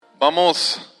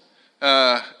Vamos,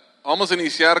 vamos a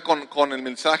iniciar con el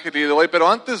mensaje de hoy, pero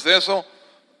antes de eso,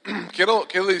 quiero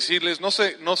decirles, no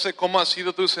sé cómo ha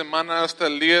sido tu semana hasta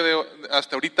el día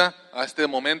hasta ahorita, a este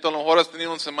momento. A lo mejor has tenido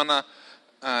una semana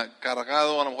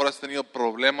cargado, a lo mejor has tenido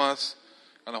problemas,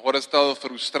 a lo mejor has estado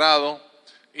frustrado.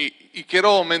 Y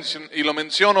quiero y lo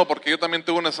menciono porque yo también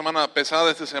tuve una semana pesada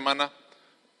esta semana.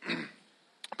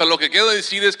 Pero lo que quiero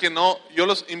decir es que yo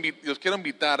los quiero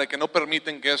invitar a que no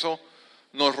permiten que eso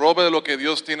nos robe de lo que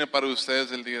Dios tiene para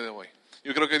ustedes el día de hoy.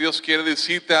 Yo creo que Dios quiere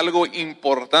decirte algo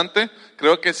importante.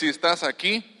 Creo que si estás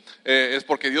aquí, es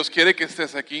porque Dios quiere que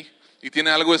estés aquí. Y tiene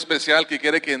algo especial que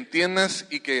quiere que entiendas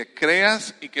y que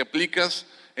creas y que aplicas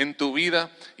en tu vida.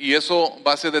 Y eso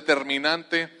va a ser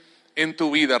determinante en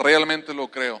tu vida. Realmente lo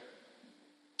creo.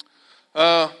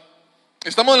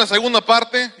 Estamos en la segunda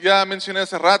parte. Ya mencioné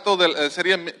hace rato,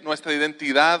 sería nuestra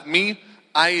identidad, mi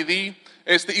ID.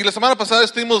 Y la semana pasada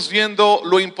estuvimos viendo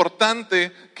lo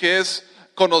importante que es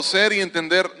conocer y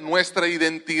entender nuestra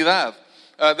identidad.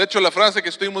 De hecho, la frase que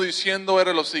estuvimos diciendo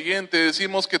era lo siguiente: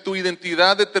 decimos que tu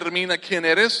identidad determina quién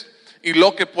eres y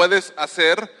lo que puedes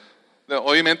hacer.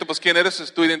 Obviamente, pues quién eres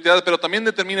es tu identidad, pero también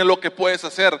determina lo que puedes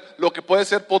hacer. Lo que puedes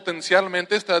ser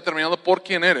potencialmente está determinado por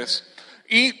quién eres.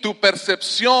 Y tu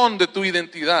percepción de tu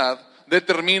identidad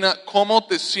determina cómo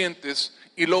te sientes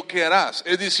y lo que harás.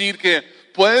 Es decir, que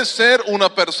puedes ser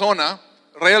una persona,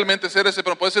 realmente ser ese,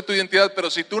 pero puede ser tu identidad,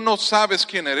 pero si tú no sabes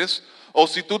quién eres, o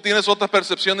si tú tienes otra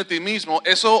percepción de ti mismo,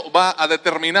 eso va a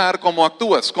determinar cómo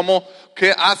actúas,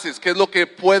 qué haces, qué es lo que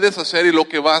puedes hacer y lo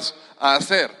que vas a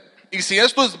hacer. Y si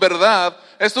esto es verdad,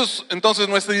 entonces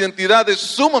nuestra identidad es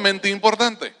sumamente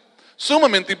importante.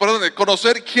 Sumamente importante,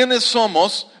 conocer quiénes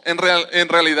somos en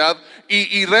realidad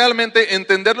y realmente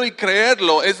entenderlo y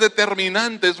creerlo es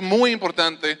determinante, es muy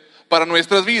importante para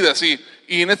nuestras vidas. Y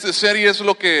en esta serie es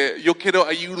lo que yo quiero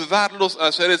ayudarlos a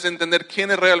hacer, es entender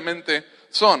quiénes realmente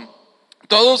son.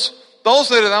 Todos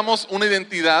heredamos una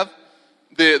identidad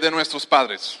de nuestros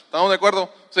padres. ¿Estamos de acuerdo?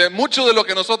 O sea, mucho de lo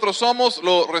que nosotros somos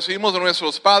lo recibimos de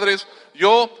nuestros padres.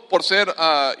 Yo, por ser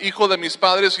hijo de mis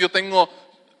padres,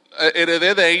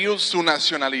 heredé de ellos su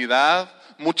nacionalidad,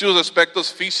 muchos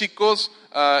aspectos físicos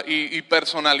y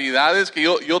personalidades que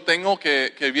yo tengo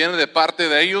que vienen de parte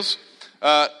de ellos,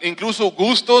 incluso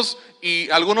gustos y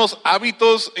algunos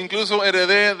hábitos, incluso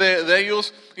heredé de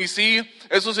ellos. Y sí,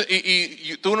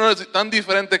 y tú no eres tan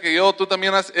diferente que yo, tú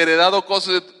también has heredado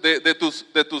cosas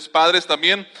de tus padres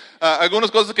también, algunas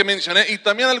cosas que mencioné, y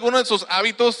también algunos de esos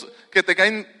hábitos que te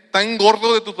caen tan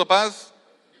gordo de tus papás,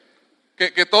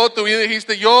 que toda tu vida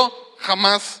dijiste, yo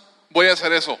jamás voy a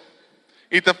hacer eso.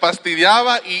 Y te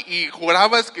fastidiaba y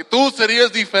jurabas que tú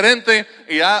serías diferente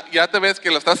y ya te ves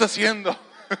que lo estás haciendo.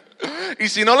 Y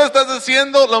si no lo estás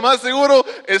haciendo, lo más seguro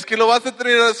es que lo vas a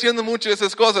terminar haciendo muchas de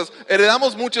esas cosas.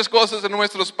 Heredamos muchas cosas de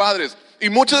nuestros padres. Y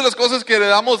muchas de las cosas que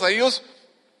heredamos a ellos,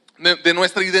 de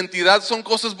nuestra identidad, son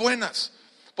cosas buenas.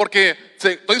 Porque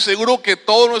estoy seguro que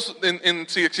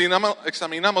si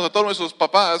examinamos a todos nuestros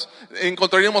papás,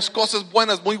 encontraríamos cosas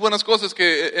buenas, muy buenas cosas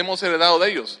que hemos heredado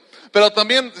de ellos. Pero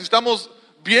también, si estamos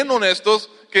bien honestos,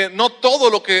 que no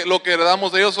todo lo que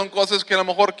heredamos de ellos son cosas que a lo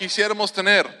mejor quisiéramos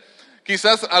tener.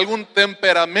 Quizás algún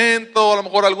temperamento, a lo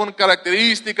mejor alguna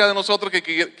característica de nosotros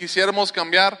que quisiéramos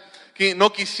cambiar, que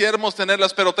no quisiéramos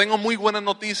tenerlas, pero tengo muy buenas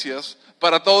noticias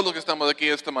para todos los que estamos aquí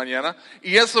esta mañana.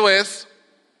 Y eso es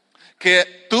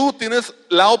que tú tienes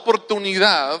la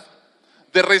oportunidad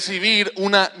de recibir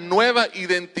una nueva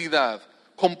identidad,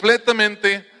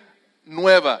 completamente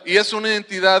nueva. Y es una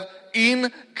identidad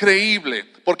increíble,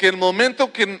 porque el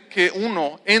momento que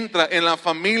uno entra en la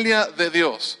familia de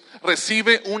Dios,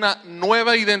 recibe una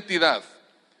nueva identidad.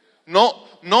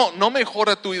 No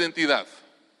mejora tu identidad.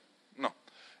 No.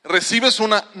 Recibes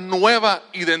una nueva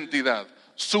identidad,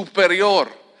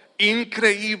 superior,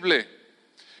 increíble.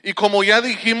 Y como ya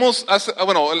dijimos,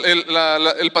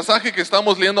 el pasaje que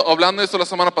estamos hablando de esto la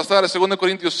semana pasada, 2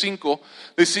 Corintios 5,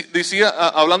 decía,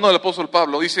 hablando del apóstol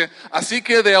Pablo, dice: así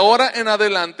que de ahora en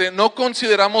adelante no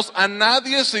consideramos a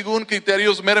nadie según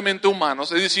criterios meramente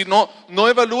humanos. Es decir, no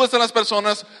evalúes a las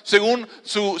personas según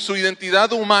su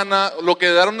identidad humana, lo que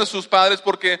heredaron de sus padres,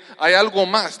 porque hay algo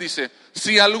más. Dice: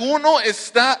 si alguno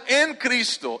está en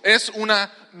Cristo, es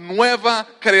una nueva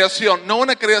creación, no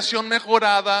una creación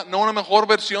mejorada, no una mejor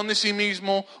versión de sí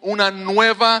mismo, una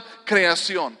nueva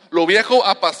creación. Lo viejo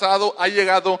ha pasado, ha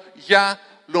llegado ya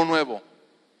lo nuevo.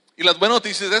 Y las buenas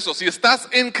noticias es eso: si estás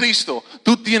en Cristo,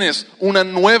 tú tienes una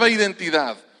nueva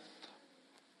identidad.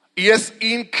 Y es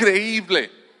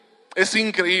increíble, es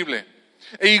increíble.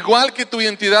 E igual que tu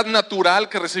identidad natural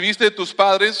que recibiste de tus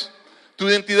padres, tu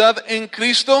identidad en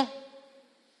Cristo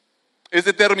es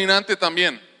determinante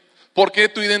también. Porque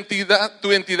tu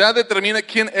identidad determina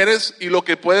quién eres y lo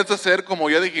que puedes hacer, como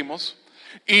ya dijimos.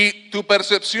 Y tu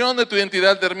percepción de tu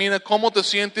identidad determina cómo te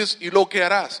sientes y lo que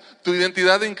harás. Tu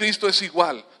identidad en Cristo es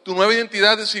igual. Tu nueva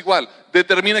identidad es igual.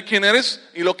 Determina quién eres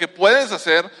y lo que puedes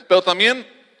hacer, pero también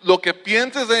lo que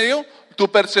pienses de ello,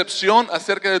 tu percepción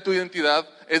acerca de tu identidad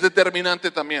es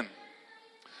determinante también.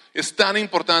 Es tan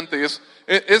importante,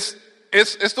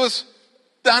 esto es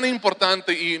tan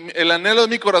importante, y el anhelo de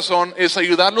mi corazón es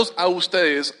ayudarlos a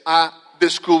ustedes a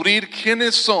descubrir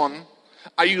quiénes son,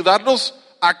 ayudarlos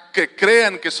a que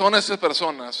crean que son esas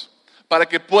personas, para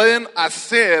que puedan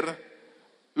hacer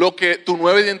lo que tu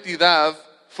nueva identidad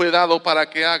fue dado para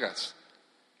que hagas.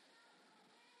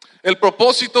 El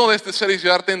propósito de este ser es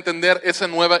ayudarte a entender esa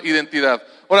nueva identidad.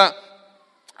 Ahora,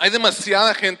 hay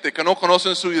demasiada gente que no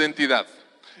conocen su identidad.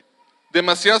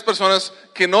 Demasiadas personas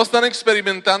que no están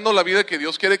experimentando la vida que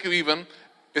Dios quiere que vivan,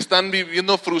 están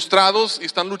viviendo frustrados y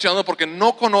están luchando porque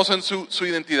no conocen su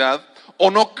identidad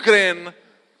o no creen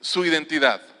su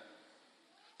identidad.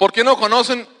 ¿Por qué no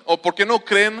conocen o por qué no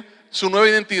creen su nueva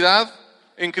identidad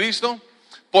en Cristo?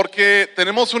 Porque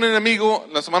tenemos un enemigo,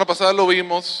 la semana pasada lo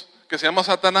vimos, que se llama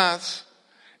Satanás,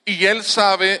 y él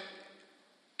sabe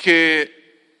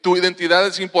que tu identidad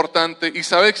es importante y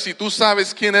sabe que si tú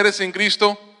sabes quién eres en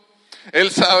Cristo,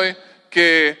 él sabe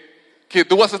que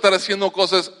tú vas a estar haciendo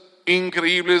cosas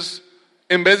increíbles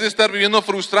en vez de estar viviendo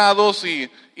frustrados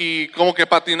y como que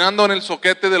patinando en el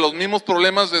zoquete de los mismos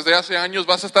problemas desde hace años.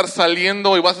 Vas a estar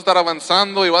saliendo y vas a estar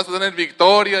avanzando y vas a tener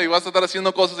victoria y vas a estar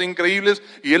haciendo cosas increíbles,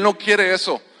 y él no quiere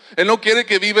eso. Él no quiere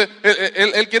que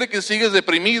él quiere que sigas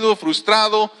deprimido,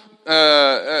 frustrado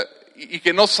y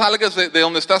que no salgas de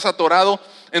donde estás atorado.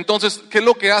 Entonces, ¿qué es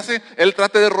lo que hace? Él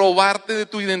trata de robarte de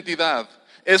tu identidad,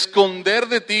 esconder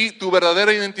de ti tu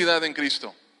verdadera identidad en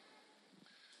Cristo.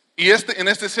 Y en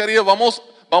esta serie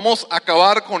vamos a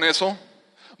acabar con eso.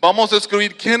 Vamos a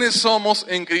descubrir quiénes somos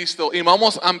en Cristo y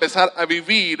vamos a empezar a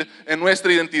vivir en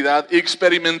nuestra identidad y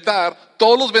experimentar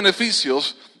todos los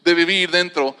beneficios de vivir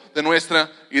dentro de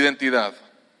nuestra identidad.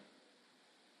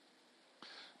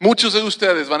 Muchos de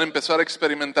ustedes van a empezar a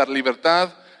experimentar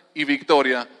libertad y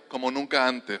victoria como nunca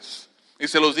antes. Y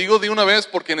se los digo de una vez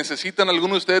porque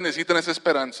algunos de ustedes necesitan esa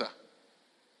esperanza.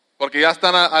 Porque ya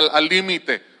están al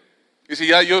límite. Y si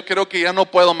yo creo que ya no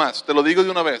puedo más, te lo digo de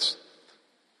una vez.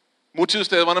 Muchos de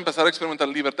ustedes van a empezar a experimentar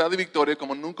libertad y victoria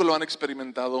como nunca lo han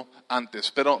experimentado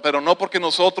antes. Pero no porque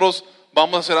nosotros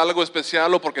vamos a hacer algo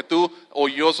especial o porque tú o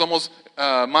yo vamos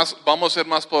a ser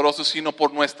más poderosos, sino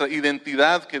por nuestra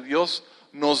identidad que Dios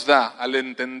nos da. Al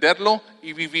entenderlo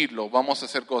y vivirlo, vamos a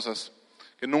hacer cosas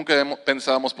que nunca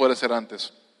pensábamos poder hacer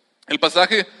antes. El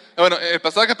pasaje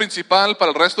principal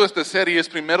para el resto de esta serie es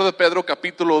 1 de Pedro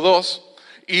capítulo 2.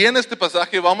 Y en este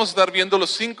pasaje vamos a estar viendo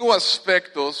los 5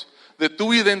 aspectos de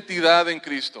tu identidad en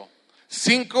Cristo.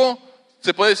 5,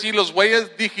 se puede decir, los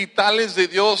huellas digitales de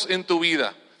Dios en tu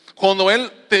vida. Cuando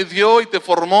Él te dio y te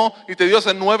formó y te dio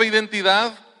esa nueva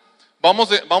identidad, vamos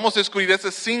a descubrir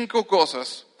esas 5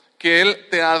 cosas que Él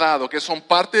te ha dado, que son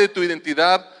parte de tu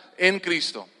identidad en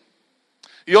Cristo.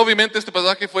 Y obviamente este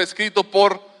pasaje fue escrito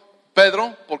por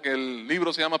Pedro, porque el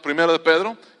libro se llama 1 de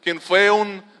Pedro, quien fue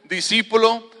un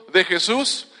discípulo de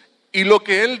Jesús. Y lo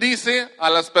que él dice a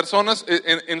las personas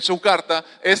en su carta,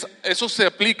 eso se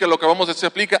aplica, lo que vamos a decir, se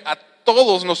aplica a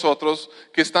todos nosotros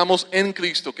que estamos en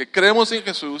Cristo, que creemos en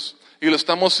Jesús y lo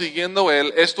estamos siguiendo a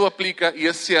Él. Esto aplica y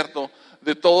es cierto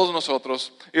de todos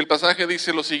nosotros. Y el pasaje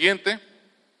dice lo siguiente,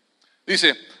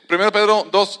 dice 1 Pedro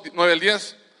 2, 9 al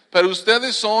 10, pero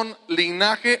ustedes son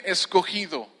linaje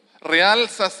escogido, real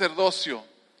sacerdocio,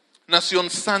 nación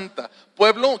santa,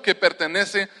 pueblo que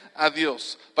pertenece a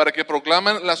Dios, para que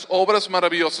proclamen las obras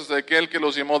maravillosas de aquel que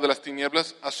los llamó de las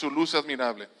tinieblas a su luz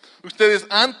admirable. Ustedes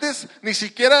antes ni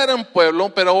siquiera eran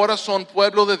pueblo, pero ahora son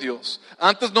pueblo de Dios.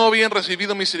 Antes no habían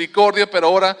recibido misericordia, pero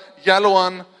ahora ya lo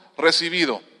han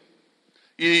recibido.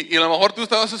 Y a lo mejor tú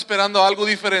estabas esperando algo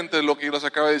diferente de lo que yo les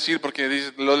acabo de decir,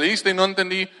 porque lo leíste y no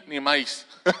entendí ni más.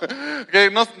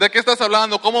 ¿De qué estás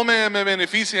hablando? ¿Cómo me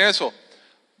beneficia eso?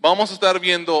 Vamos a estar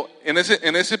viendo, en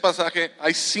ese pasaje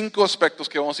hay 5 aspectos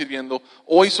que vamos a ir viendo.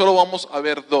 Hoy solo vamos a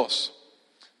ver 2,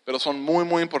 pero son muy,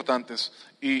 muy importantes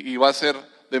y va a ser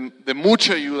de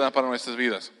mucha ayuda para nuestras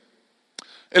vidas.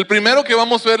 El primero que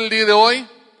vamos a ver el día de hoy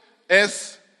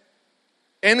es,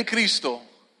 en Cristo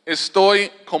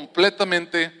estoy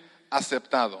completamente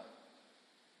aceptado.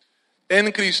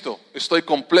 En Cristo estoy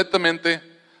completamente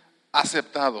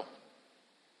aceptado.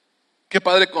 Qué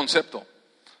padre concepto.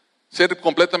 Ser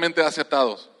completamente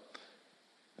aceptados.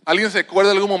 ¿Alguien se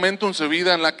acuerda de algún momento en su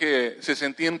vida en la que se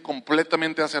sentían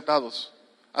completamente aceptados?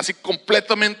 Así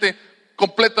completamente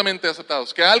completamente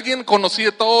aceptados. Que alguien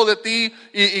conocía todo de ti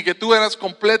y que tú eras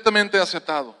completamente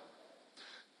aceptado.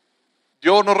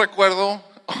 Yo no recuerdo,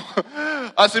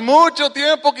 hace mucho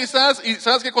tiempo quizás, y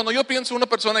sabes que cuando yo pienso en una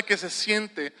persona que se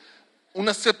siente una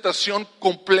aceptación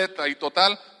completa y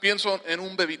total, pienso en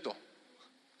un bebito.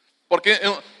 Porque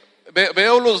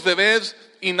veo los bebés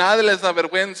y nada les da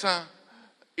vergüenza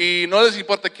y no les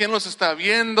importa quién los está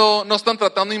viendo, no están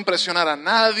tratando de impresionar a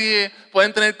nadie,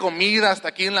 pueden tener comida hasta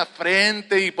aquí en la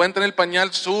frente y pueden tener el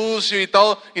pañal sucio y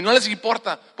todo, y no les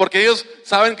importa porque ellos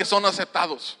saben que son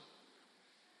aceptados.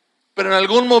 Pero en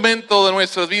algún momento de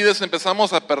nuestras vidas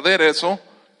empezamos a perder eso,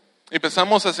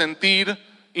 empezamos a sentir,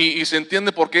 y se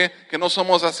entiende por qué, que no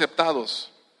somos aceptados.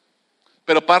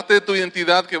 Pero parte de tu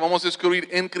identidad que vamos a descubrir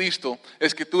en Cristo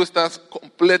es que tú estás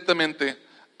completamente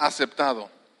aceptado.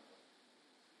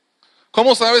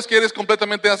 ¿Cómo sabes que eres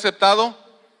completamente aceptado?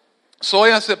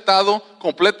 Soy aceptado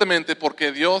completamente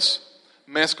porque Dios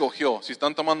me escogió. Si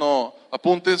están tomando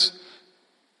apuntes,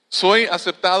 soy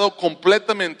aceptado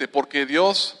completamente porque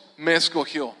Dios me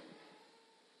escogió.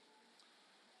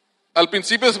 Al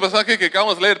principio de ese pasaje que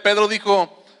acabamos de leer, Pedro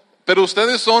dijo, pero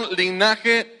ustedes son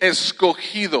linaje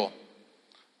escogido.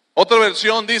 Otra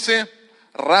versión dice,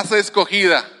 raza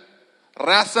escogida.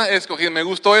 Raza escogida, me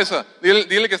gustó esa.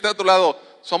 Dile que está a tu lado,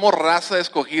 somos raza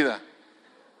escogida.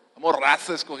 Somos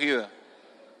raza escogida.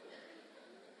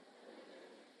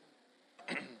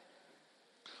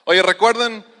 Oye,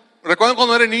 ¿recuerdan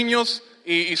cuando eran niños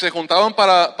y se juntaban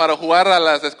para jugar a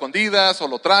las escondidas o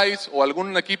lo traes o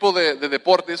algún equipo de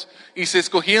deportes y se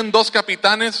escogían 2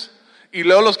 capitanes y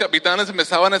luego los capitanes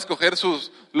empezaban a escoger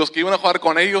los que iban a jugar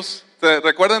con ellos? ¿Se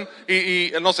recuerdan?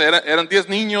 Y no sé, eran 10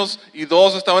 niños y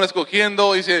 2 estaban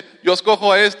escogiendo y dice, yo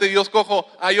escojo a este, yo escojo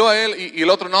yo a él y el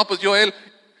otro, no, pues yo a él.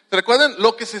 ¿Se recuerdan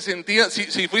lo que se sentía?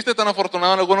 Si fuiste tan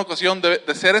afortunado en alguna ocasión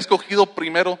de ser escogido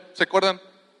primero, ¿se acuerdan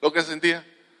lo que se sentía?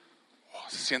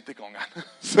 Se siente con ganas.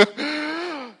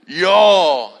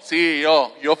 Yo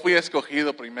fui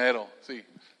escogido primero, sí.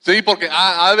 Sí, porque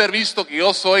ha de haber visto que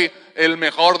yo soy el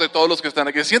mejor de todos los que están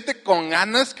aquí. Se siente con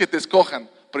ganas que te escojan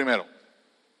primero.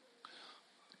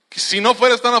 Si no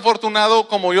fueras tan afortunado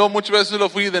como yo muchas veces lo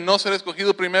fui de no ser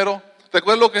escogido primero, ¿te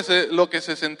acuerdas lo que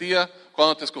se sentía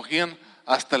cuando te escogían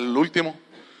hasta el último?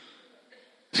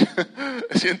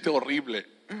 Se siente horrible.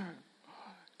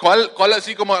 ¿Cuál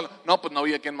así como, no, pues no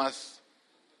había quien más?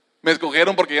 Me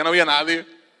escogieron porque ya no había nadie.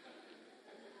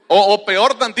 O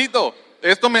peor tantito,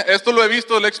 esto lo he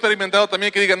visto, lo he experimentado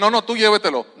también, que digan, no, tú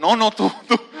llévatelo. No, tú.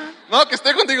 No, que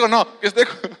esté contigo, no, que esté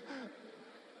contigo.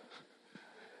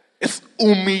 Es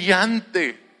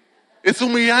humillante.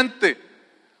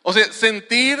 O sea,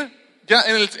 sentir, ya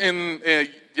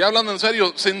hablando en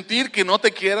serio, sentir que no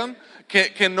te quieran,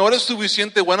 que no eres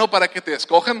suficiente bueno para que te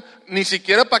escojan, ni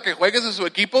siquiera para que juegues en su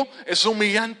equipo, es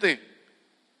humillante.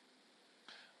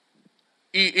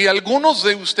 Y algunos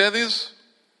de ustedes,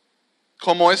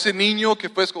 como ese niño que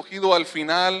fue escogido al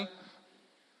final,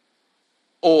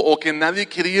 o que nadie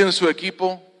quería en su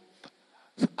equipo,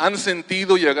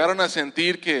 llegaron a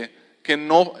sentir que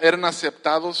no eran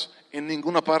aceptados en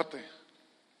ninguna parte.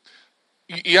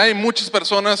 Y hay muchas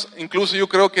personas, incluso yo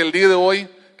creo que el día de hoy,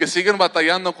 que siguen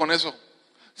batallando con eso.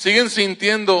 Siguen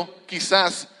sintiendo,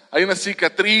 quizás, hay una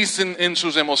cicatriz en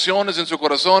sus emociones, en su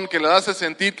corazón, que les hace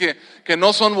sentir que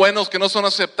no son buenos, que no son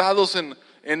aceptados en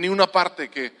ninguna parte,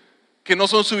 que no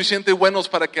son suficientemente buenos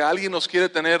para que alguien los quiera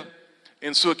tener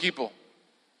en su equipo.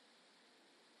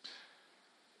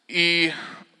 Y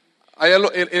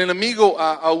el enemigo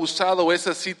ha usado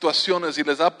esas situaciones y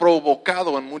les ha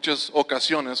provocado en muchas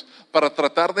ocasiones para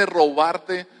tratar de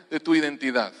robarte de tu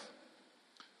identidad.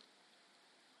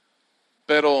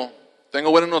 Pero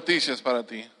tengo buenas noticias para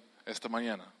ti esta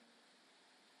mañana.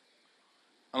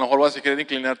 A lo mejor vas a querer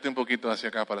inclinarte un poquito hacia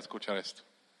acá para escuchar esto.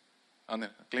 Ande,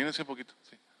 inclínense un poquito.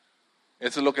 Sí.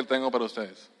 Eso es lo que tengo para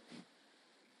ustedes.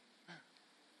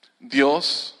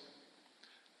 Dios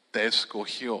te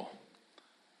escogió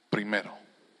primero.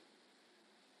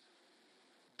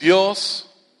 Dios,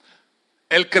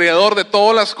 el creador de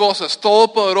todas las cosas,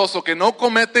 todopoderoso, que no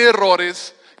comete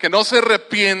errores, que no se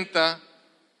arrepienta,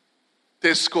 te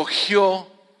escogió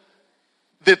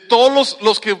de todos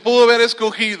los que pudo haber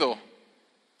escogido.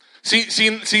 Si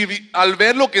al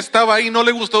ver lo que estaba ahí no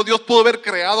le gustó, Dios pudo haber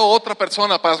creado otra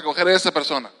persona para escoger a esa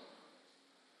persona.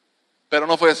 Pero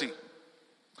no fue así.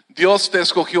 Dios te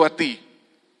escogió a ti.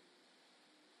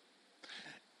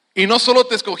 Y no solo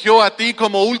te escogió a ti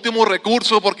como último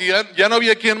recurso, porque ya no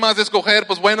había quien más escoger,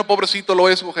 pues bueno, pobrecito, lo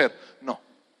voy a escoger. No,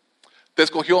 te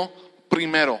escogió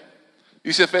primero.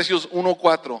 Dice Efesios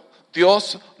 1:4,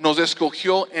 Dios nos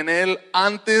escogió en Él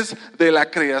antes de la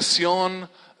creación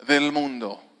del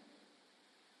mundo.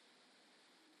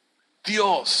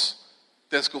 Dios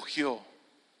te escogió.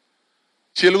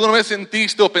 Si alguna vez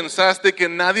sentiste o pensaste que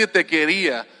nadie te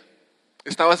quería,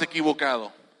 estabas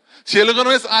equivocado. Si alguna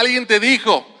vez alguien te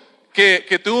dijo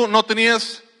que tú no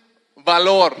tenías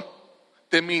valor,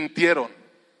 te mintieron.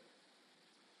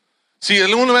 Si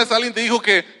alguna vez alguien te dijo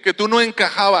que tú no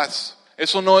encajabas,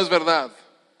 eso no es verdad,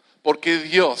 porque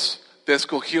Dios te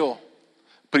escogió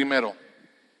primero.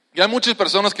 Y hay muchas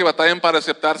personas que batallan para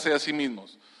aceptarse a sí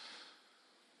mismos.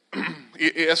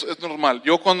 Y eso es normal.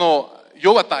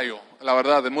 Yo batallo, la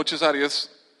verdad, en muchas áreas,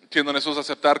 siendo honestos,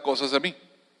 aceptar cosas de mí.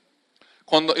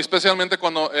 Especialmente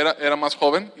cuando era más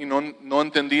joven y no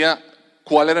entendía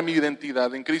cuál era mi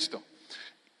identidad en Cristo.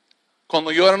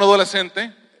 Cuando yo era un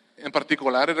adolescente, en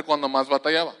particular, era cuando más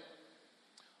batallaba.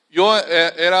 Yo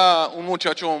era un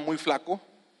muchacho muy flaco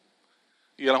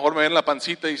y a lo mejor me ven la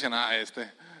pancita y dicen,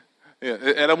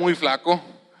 era muy flaco,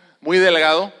 muy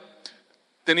delgado.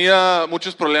 Tenía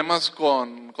muchos problemas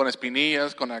con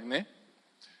espinillas, con acné.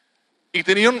 Y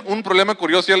tenía un problema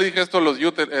curioso, ya le dije esto a los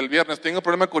youth el viernes, tengo un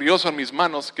problema curioso en mis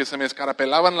manos, que se me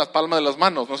escarapelaban las palmas de las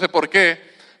manos, no sé por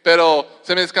qué, pero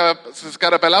se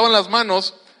escarapelaban las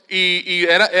manos y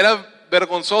era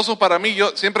vergonzoso para mí.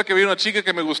 Yo siempre que veía una chica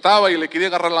que me gustaba y le quería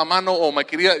agarrar la mano o le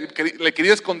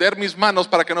quería esconder mis manos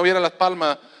para que no viera las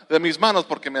palmas de mis manos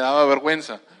porque me daba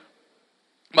vergüenza.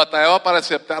 Batallaba para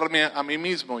aceptarme a mí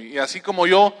mismo, y así como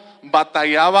yo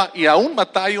batallaba y aún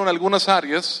batallo en algunas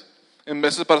áreas, en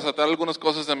veces para aceptar algunas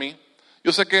cosas de mí,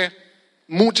 yo sé que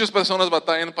muchas personas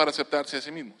batallan para aceptarse a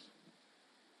sí mismos.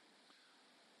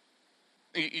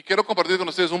 Y quiero compartir con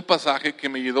ustedes un pasaje que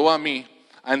me ayudó a mí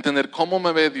a entender cómo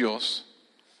me ve Dios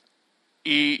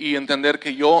y entender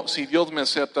que si Dios me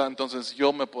acepta, entonces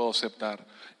yo me puedo aceptar.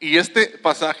 Y este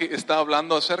pasaje está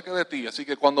hablando acerca de ti, así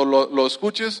que cuando lo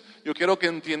escuches, yo quiero que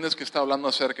entiendas que está hablando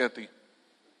acerca de ti.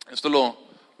 Esto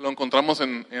lo encontramos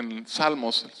en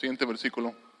Salmos, el siguiente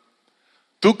versículo.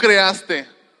 Tú creaste,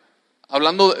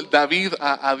 hablando David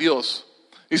a Dios,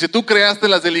 dice, tú creaste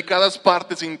las delicadas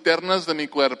partes internas de mi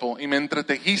cuerpo y me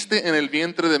entretejiste en el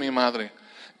vientre de mi madre.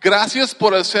 Gracias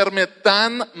por hacerme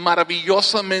tan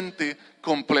maravillosamente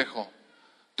complejo.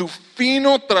 Tu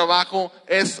fino trabajo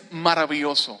es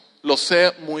maravilloso, lo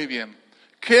sé muy bien.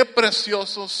 Qué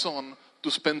preciosos son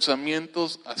tus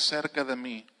pensamientos acerca de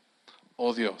mí,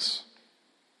 oh Dios.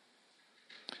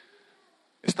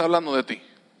 Está hablando de ti.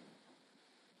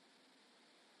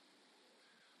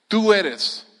 Tú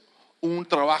eres un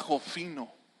trabajo fino,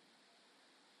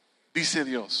 dice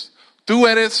Dios. Tú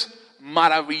eres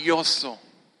maravilloso.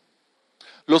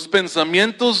 Los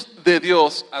pensamientos de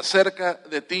Dios acerca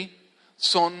de ti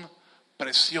son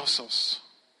preciosos.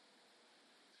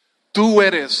 Tú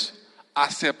eres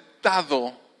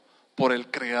aceptado por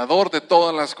el Creador de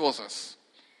todas las cosas.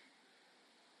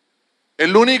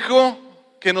 El único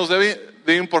que nos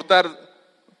debe importar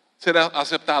ser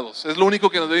aceptados. Es lo único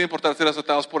que nos debe importar, ser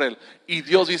aceptados por Él. Y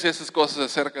Dios dice esas cosas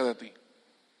acerca de ti.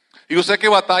 Y yo sé que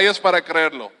batallas para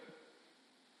creerlo.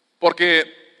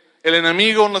 Porque el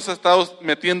enemigo nos ha estado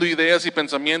metiendo ideas y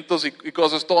pensamientos y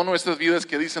cosas todas nuestras vidas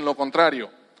que dicen lo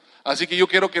contrario. Así que yo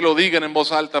quiero que lo digan en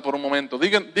voz alta por un momento.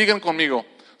 Digan conmigo,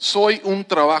 soy un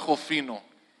trabajo fino.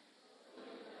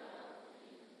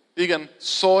 Digan,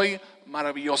 soy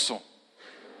maravilloso.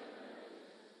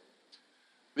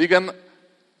 Digan,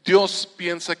 Dios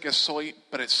piensa que soy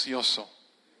precioso.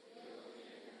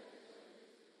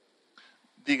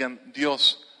 Digan,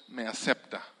 Dios me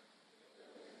acepta.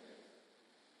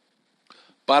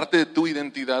 Parte de tu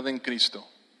identidad en Cristo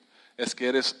es que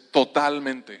eres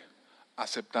totalmente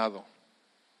aceptado.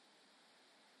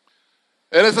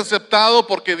 Eres aceptado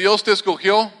porque Dios te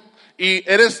escogió y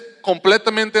eres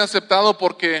completamente aceptado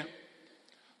porque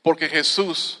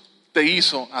Jesús te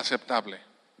hizo aceptable.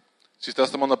 Si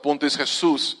estás tomando apuntes,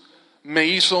 Jesús me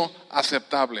hizo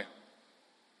aceptable.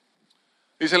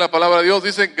 Dice la palabra de Dios,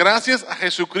 dice, gracias a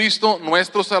Jesucristo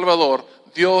nuestro Salvador,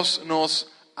 Dios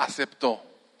nos aceptó.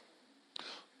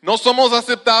 No somos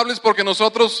aceptables porque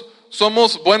nosotros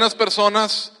somos buenas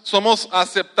personas, somos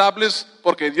aceptables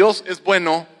porque Dios es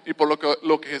bueno y por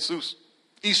lo que Jesús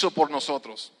hizo por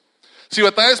nosotros. Si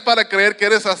batallas para creer que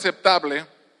eres aceptable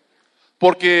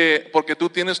porque tú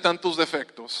tienes tantos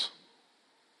defectos,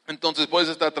 entonces puedes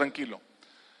estar tranquilo.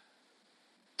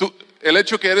 El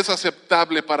hecho que eres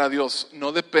aceptable para Dios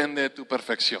no depende de tu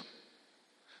perfección,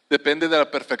 depende de la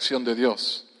perfección de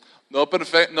Dios. No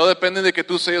depende de que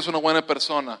tú seas una buena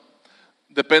persona,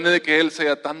 depende de que Él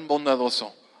sea tan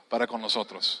bondadoso para con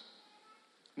nosotros.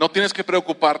 No tienes que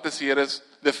preocuparte si eres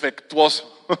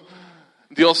defectuoso.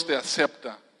 Dios te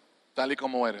acepta tal y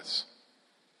como eres.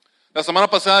 La semana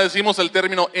pasada decimos el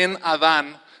término en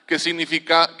Adán, que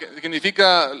significa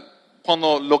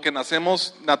cuando lo que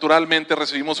nacemos naturalmente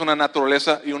recibimos una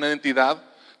naturaleza y una identidad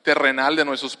terrenal de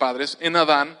nuestros padres. En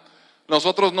Adán,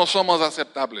 nosotros no somos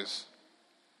aceptables.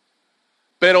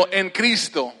 Pero en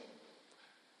Cristo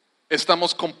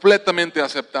estamos completamente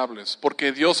aceptables,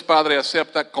 porque Dios Padre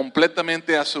acepta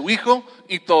completamente a su Hijo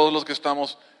y todos los que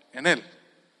estamos en Él.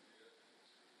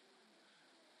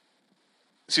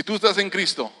 Si tú estás en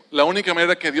Cristo, la única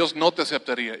manera que Dios no te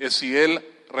aceptaría es si Él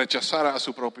rechazara a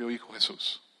su propio Hijo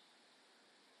Jesús.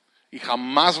 Y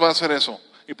jamás va a hacer eso.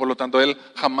 Y por lo tanto Él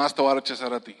jamás te va a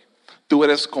rechazar a ti. Tú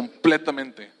eres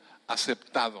completamente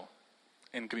aceptado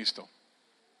en Cristo.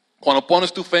 Cuando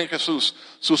pones tu fe en Jesús,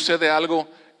 sucede algo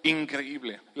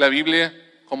increíble. La Biblia,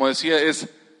 como decía,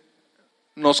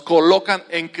 nos colocan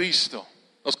en Cristo.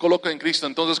 Nos coloca en Cristo.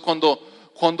 Entonces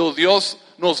cuando Dios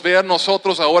nos ve a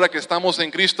nosotros ahora que estamos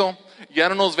en Cristo, ya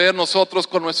no nos ve a nosotros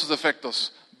con nuestros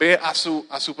defectos. Ve a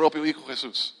su propio Hijo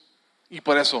Jesús. Y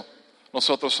por eso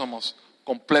nosotros somos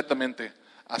completamente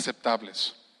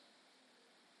aceptables.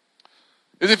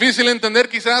 ¿Es difícil entender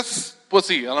quizás? Pues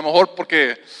sí, a lo mejor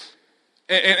porque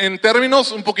en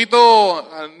términos un poquito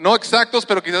no exactos,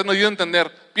 pero quizás nos ayude a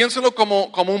entender. Piénsalo como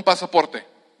un pasaporte.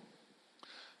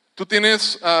 Tú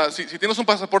tienes, si tienes un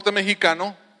pasaporte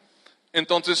mexicano,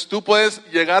 entonces tú puedes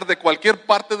llegar de cualquier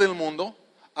parte del mundo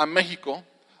a México,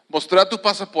 mostrar tu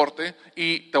pasaporte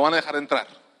y te van a dejar entrar.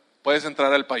 Puedes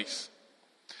entrar al país.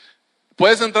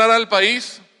 Puedes entrar al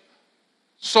país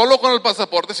solo con el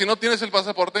pasaporte. Si no tienes el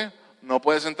pasaporte, no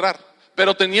puedes entrar.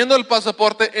 Pero teniendo el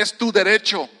pasaporte es tu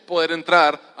derecho poder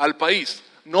entrar al país.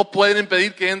 No pueden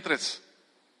impedir que entres.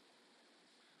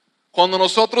 Cuando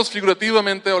nosotros,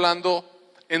 figurativamente hablando,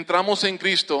 entramos en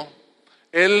Cristo,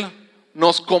 Él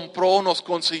nos compró, nos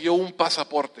consiguió un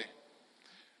pasaporte.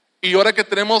 Y ahora que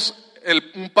tenemos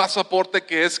un pasaporte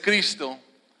que es Cristo,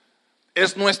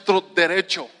 es nuestro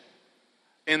derecho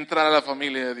entrar a la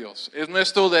familia de Dios. Es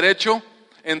nuestro derecho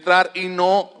entrar y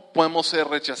no podemos ser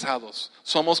rechazados.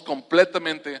 Somos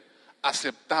completamente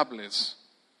aceptables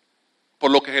por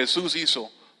lo que Jesús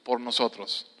hizo por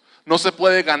nosotros. No se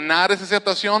puede ganar esa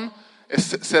aceptación,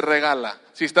 se regala.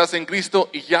 Si estás en Cristo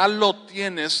y ya lo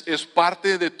tienes, es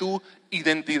parte de tu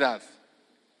identidad.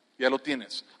 Ya lo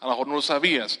tienes. A lo mejor no lo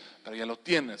sabías, pero ya lo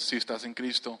tienes. Si estás en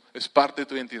Cristo, es parte de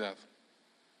tu identidad.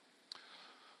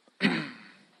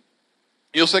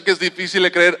 Yo sé que es difícil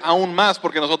de creer aún más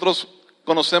porque nosotros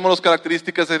conocemos las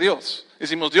características de Dios.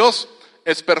 Decimos, Dios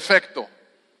es perfecto.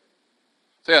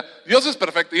 O sea, Dios es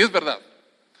perfecto y es verdad.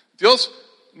 Dios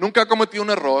nunca ha cometido un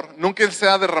error, nunca se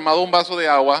ha derramado un vaso de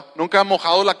agua, nunca ha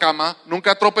mojado la cama,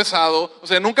 nunca ha tropezado, o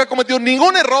sea, nunca ha cometido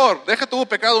ningún error, deja tu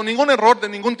pecado, ningún error de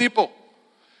ningún tipo.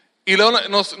 Y luego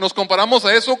nos comparamos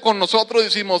a eso con nosotros y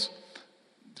decimos,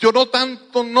 yo no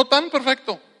tan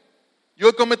perfecto, yo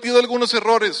he cometido algunos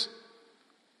errores,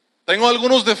 tengo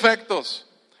algunos defectos.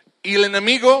 Y el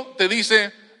enemigo te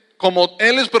dice, como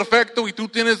Él es perfecto y tú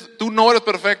no eres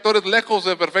perfecto, eres lejos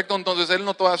de perfecto, entonces Él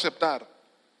no te va a aceptar.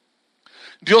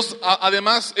 Dios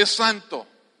además es santo,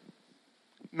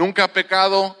 nunca ha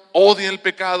pecado, odia el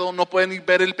pecado, no puede ni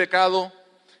ver el pecado.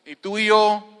 Y tú y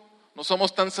yo no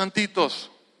somos tan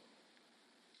santitos.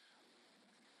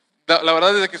 La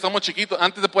verdad es que estamos chiquitos,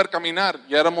 antes de poder caminar,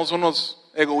 ya éramos unos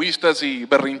egoístas y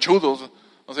berrinchudos.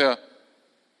 O sea,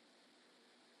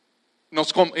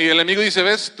 y el enemigo dice,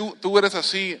 ves, tú eres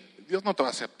así, Dios no te va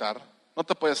a aceptar, no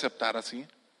te puede aceptar así.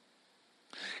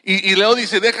 Y Leo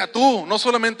dice, deja tú, no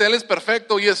solamente Él es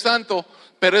perfecto y es santo,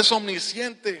 pero es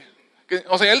omnisciente.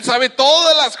 O sea, Él sabe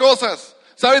todas las cosas,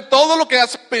 sabe todo lo que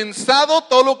has pensado,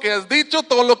 todo lo que has dicho,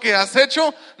 todo lo que has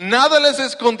hecho, nada les ha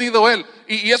escondido Él.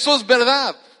 Y eso es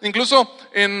verdad. Incluso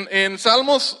en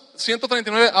Salmos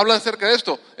 139 habla acerca de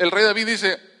esto. El rey David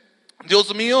dice,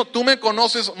 Dios mío, tú me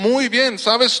conoces muy bien,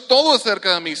 sabes todo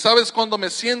acerca de mí, sabes cuándo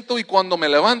me siento y cuándo me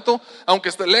levanto, aunque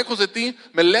esté lejos de ti,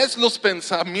 me lees los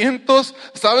pensamientos,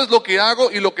 sabes lo que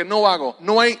hago y lo que no hago.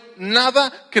 No hay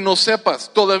nada que no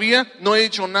sepas, todavía no he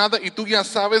hecho nada y tú ya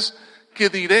sabes qué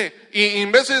diré. Y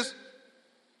en veces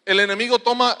el enemigo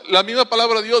toma la misma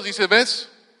palabra de Dios y dice, ¿ves?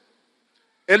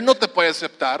 Él no te puede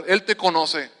aceptar, Él te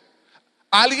conoce.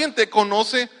 Alguien te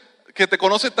conoce, que te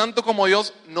conoce tanto como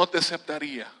Dios, no te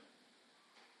aceptaría.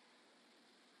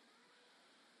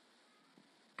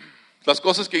 Las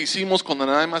cosas que hicimos cuando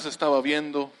nadie más estaba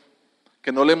viendo,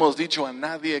 que no le hemos dicho a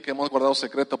nadie, que hemos guardado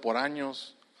secreto por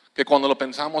años, que cuando lo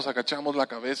pensamos agachamos la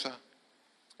cabeza.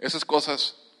 Esas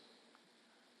cosas,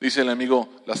 dice el enemigo,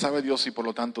 las sabe Dios y por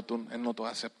lo tanto Él no te va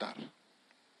a aceptar.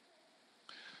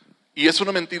 Y es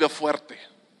una mentira fuerte.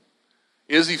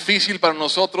 Es difícil para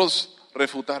nosotros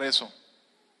refutar eso.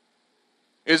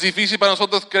 Es difícil para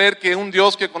nosotros creer que un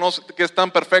Dios que conoce, que es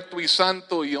tan perfecto y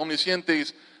santo y omnisciente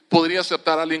podría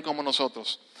aceptar a alguien como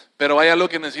nosotros. Pero hay algo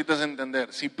que necesitas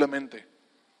entender, simplemente.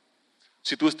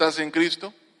 Si tú estás en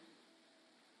Cristo,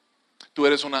 tú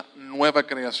eres una nueva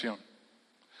creación.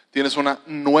 Tienes una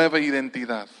nueva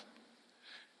identidad.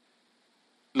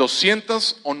 Lo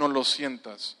sientas o no lo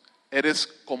sientas, eres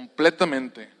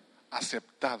completamente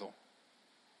aceptado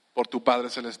por tu Padre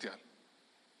Celestial.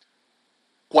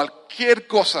 Cualquier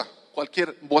cosa,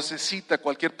 cualquier vocecita,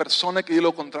 cualquier persona que diga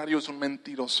lo contrario es un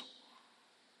mentiroso.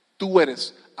 Tú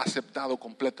eres aceptado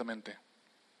completamente.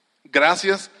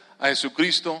 Gracias a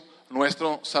Jesucristo,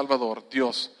 nuestro Salvador,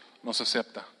 Dios nos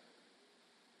acepta.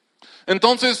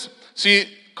 Entonces,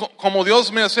 como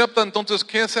Dios me acepta, entonces,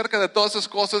 ¿qué acerca de todas esas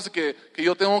cosas que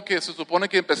yo tengo que, se supone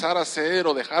que empezar a hacer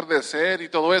o dejar de hacer y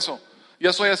todo eso?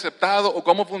 ¿Ya soy aceptado o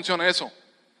cómo funciona eso?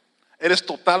 Eres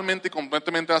totalmente y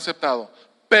completamente aceptado.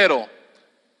 Pero,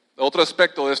 otro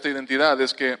aspecto de esta identidad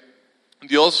es que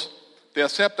Dios te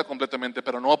acepta completamente,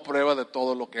 pero no aprueba de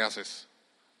todo lo que haces.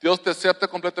 Dios te acepta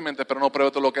completamente, pero no aprueba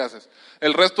de todo lo que haces.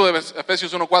 El resto de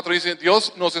Efesios 1:4 dice,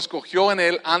 Dios nos escogió en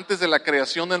Él antes de la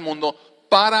creación del mundo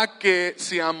para que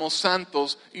seamos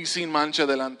santos y sin mancha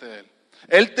delante de Él.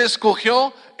 Él te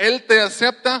escogió, Él te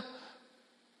acepta,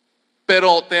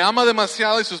 pero te ama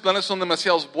demasiado y sus planes son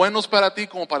demasiado buenos para ti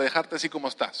como para dejarte así como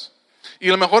estás. Y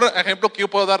el mejor ejemplo que yo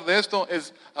puedo dar de esto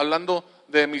es hablando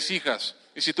de mis hijas.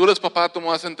 Y si tú eres papá, tú me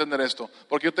vas a entender esto.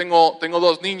 Porque yo tengo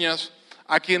 2 niñas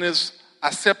a quienes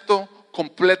acepto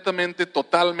completamente,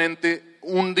 totalmente,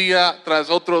 un día tras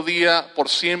otro día, por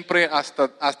siempre,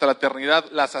 hasta la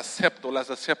eternidad. Las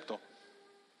acepto.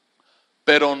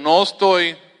 Pero no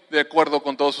estoy de acuerdo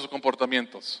con todos sus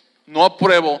comportamientos. No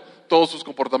apruebo todos sus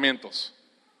comportamientos.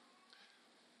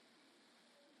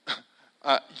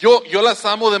 Yo las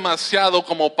amo demasiado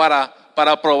como para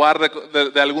aprobar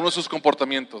de algunos de sus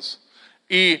comportamientos.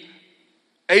 Y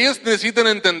ellas necesitan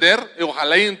entender, y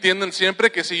ojalá y entiendan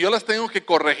siempre, que si yo las tengo que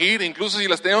corregir, incluso si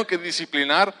las tengo que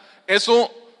disciplinar,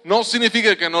 eso no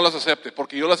significa que no las acepte,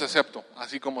 porque yo las acepto,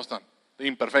 así como están,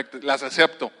 imperfectas, las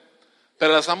acepto.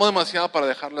 Pero las amo demasiado para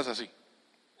dejarlas así.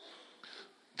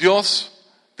 Dios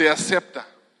te acepta,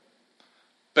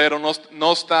 pero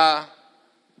no está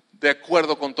de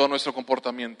acuerdo con todo nuestro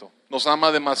comportamiento. Nos ama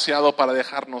demasiado para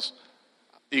dejarnos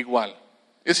igual.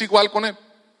 Es igual con Él.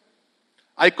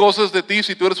 Hay cosas de ti,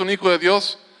 si tú eres un hijo de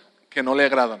Dios, que no le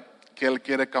agradan, que Él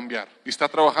quiere cambiar. Y está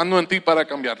trabajando en ti para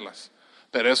cambiarlas.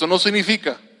 Pero eso no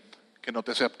significa que no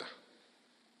te acepta.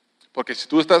 Porque si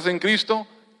tú estás en Cristo,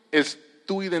 es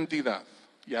tu identidad.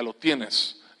 Ya lo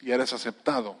tienes, ya eres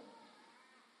aceptado.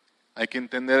 Hay que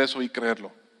entender eso y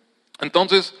creerlo.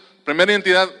 Entonces, primera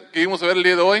identidad que vimos a ver el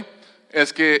día de hoy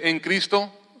es que en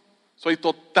Cristo soy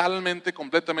totalmente,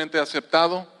 completamente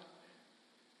aceptado.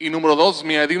 Y número 2,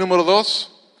 mi ID número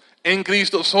 2, en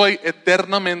Cristo soy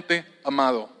eternamente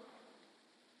amado.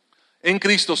 En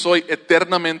Cristo soy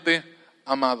eternamente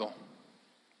amado.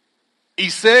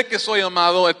 Y sé que soy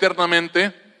amado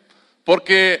eternamente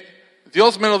porque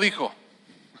Dios me lo dijo.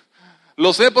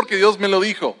 Lo sé porque Dios me lo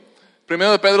dijo.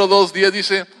 Primero de Pedro 2:10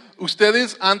 dice,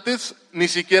 ustedes antes ni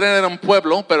siquiera eran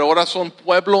pueblo, pero ahora son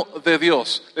pueblo de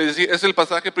Dios. Es decir, es el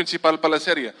pasaje principal para la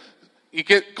serie. ¿Y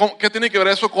qué tiene que ver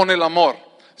eso con el amor?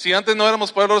 Si antes no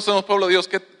éramos pueblo, ahora somos pueblo de Dios,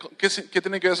 ¿qué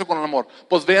tiene que ver eso con el amor?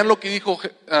 Pues vean lo que dijo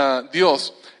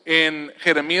Dios en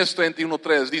Jeremías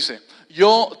 31:3. Dice,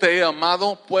 yo te he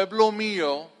amado, pueblo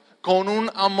mío, con un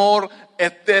amor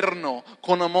eterno,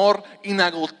 con amor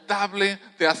inagotable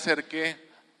te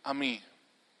acerqué a mí.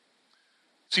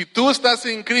 Si tú estás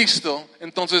en Cristo,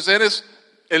 entonces eres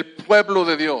el pueblo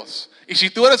de Dios. Y si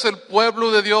tú eres el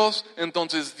pueblo de Dios,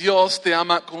 entonces Dios te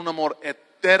ama con un amor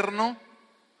eterno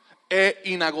e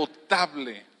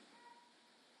inagotable.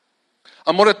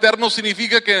 Amor eterno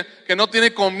significa que no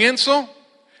tiene comienzo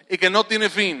y que no tiene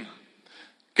fin.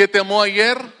 Que te amó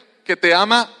ayer, que te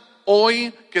ama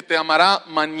hoy, que te amará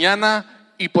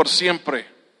mañana y por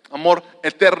siempre. Amor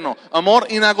eterno. Amor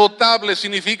inagotable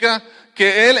significa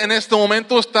que Él en este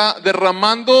momento está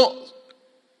derramando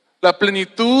la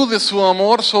plenitud de su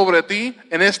amor sobre ti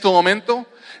en este momento.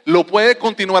 Lo puede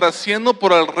continuar haciendo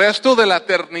por el resto de la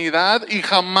eternidad y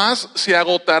jamás se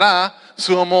agotará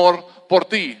su amor por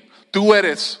ti. Tú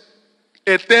eres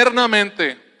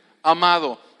eternamente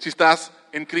amado si estás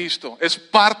en Cristo. Es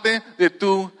parte de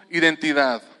tu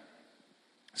identidad.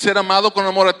 Ser amado con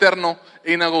amor eterno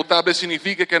e inagotable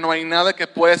significa que no hay nada que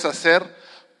puedes hacer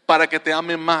para que te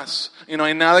ame más. Y no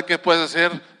hay nada que puedes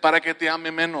hacer para que te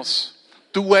ame menos.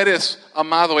 Tú eres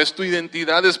amado, es tu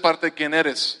identidad, es parte de quien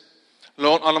eres.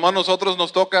 A lo más nosotros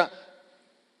nos toca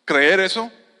creer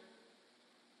eso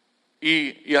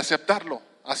y aceptarlo,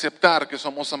 aceptar que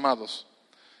somos amados.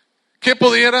 ¿Qué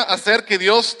pudiera hacer que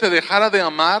Dios te dejara de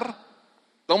amar?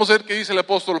 Vamos a ver qué dice el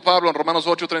apóstol Pablo en Romanos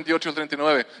 8, 38 al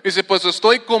 39. Dice, pues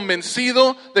estoy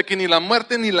convencido de que ni la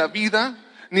muerte ni la vida,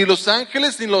 ni los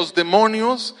ángeles ni los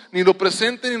demonios, ni lo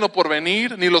presente ni lo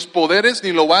porvenir, ni los poderes,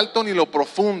 ni lo alto ni lo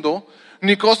profundo,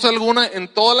 ni cosa alguna en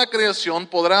toda la creación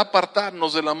podrá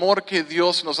apartarnos del amor que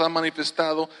Dios nos ha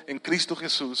manifestado en Cristo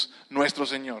Jesús, nuestro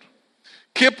Señor.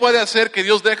 ¿Qué puede hacer que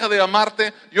Dios deje de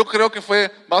amarte? Yo creo que fue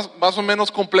más o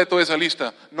menos completo esa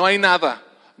lista. No hay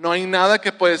nada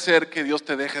que puede ser que Dios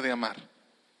te deje de amar.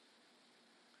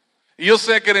 Y yo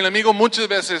sé que el enemigo muchas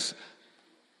veces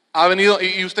ha venido,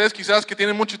 y ustedes quizás que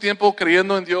tienen mucho tiempo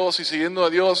creyendo en Dios y siguiendo a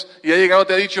Dios, y ha llegado y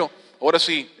te ha dicho, ahora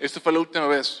sí, esta fue la última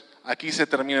vez, aquí se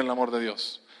termina el amor de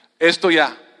Dios. Esto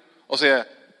ya, o sea,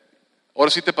 ahora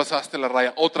sí te pasaste la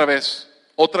raya, otra vez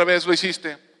lo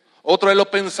hiciste. Otra vez lo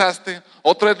pensaste,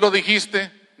 otra vez lo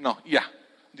dijiste. No, ya,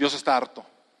 Dios está harto.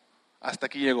 Hasta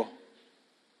aquí llegó.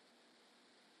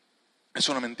 Es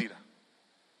una mentira.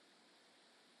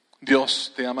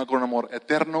 Dios te ama con un amor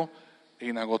eterno e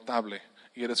inagotable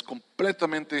y eres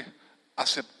completamente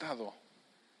aceptado.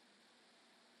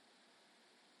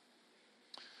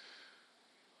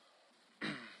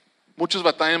 Muchos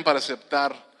batallan para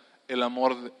aceptar el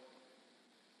amor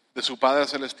de su Padre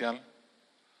Celestial,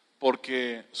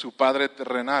 porque su Padre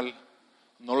terrenal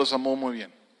no los amó muy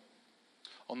bien,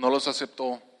 o no los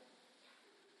aceptó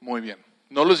muy bien.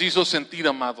 No los hizo sentir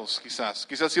amados, quizás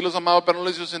sí los amaba, pero no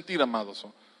les hizo sentir amados,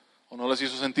 o no les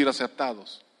hizo sentir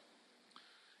aceptados.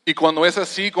 Y cuando es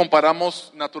así,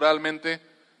 comparamos naturalmente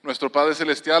nuestro Padre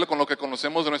Celestial con lo que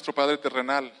conocemos de nuestro Padre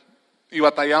terrenal, y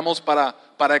batallamos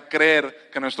para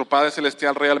creer que nuestro Padre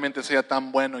Celestial realmente sea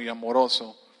tan bueno y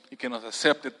amoroso, y que nos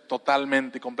acepte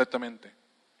totalmente y completamente.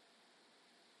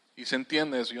 Y se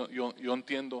entiende eso, yo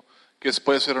entiendo que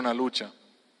puede ser una lucha.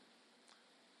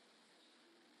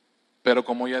 Pero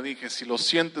como ya dije, si lo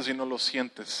sientes y no lo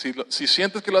sientes, si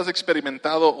sientes que lo has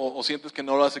experimentado o sientes que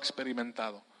no lo has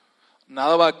experimentado,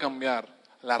 nada va a cambiar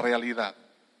la realidad.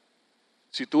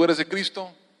 Si tú eres de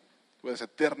Cristo, tú eres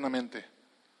eternamente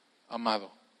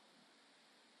amado.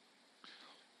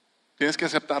 Tienes que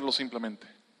aceptarlo simplemente.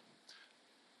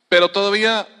 Pero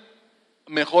todavía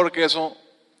mejor que eso,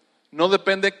 no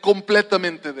depende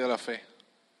completamente de la fe,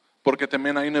 porque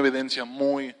también hay una evidencia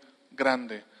muy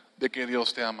grande de que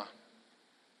Dios te ama.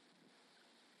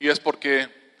 Y es porque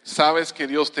sabes que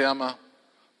Dios te ama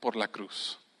por la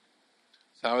cruz.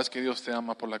 Sabes que Dios te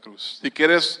ama por la cruz. Si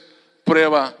quieres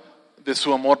prueba de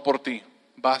su amor por ti,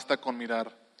 basta con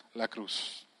mirar la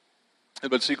cruz. El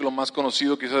versículo más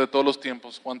conocido quizás de todos los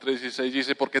tiempos, Juan 3:16,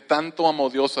 dice, porque tanto amó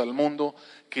Dios al mundo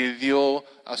que dio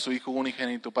a su Hijo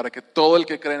unigénito, para que todo el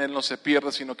que cree en Él no se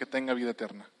pierda, sino que tenga vida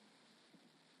eterna.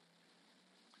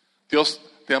 Dios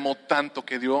te amó tanto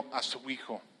que dio a su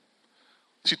Hijo.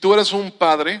 Si tú eres un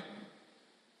padre,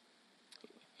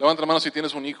 levanta la mano si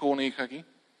tienes un hijo o una hija aquí.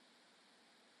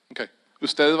 Okay.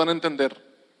 Ustedes van a entender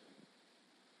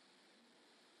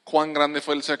cuán grande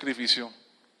fue el sacrificio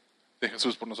de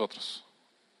Jesús por nosotros.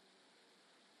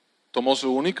 Tomó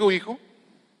su único hijo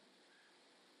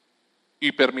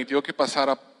y permitió que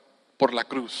pasara por la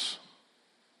cruz.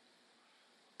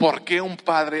 ¿Por qué un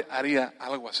padre haría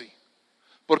algo así?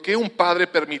 ¿Por qué un padre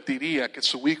permitiría que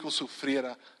su hijo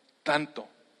sufriera tanto?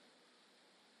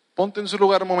 Ponte en su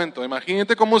lugar un momento.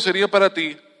 Imagínate cómo sería para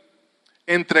ti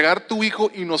entregar tu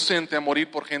hijo inocente a morir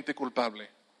por gente culpable.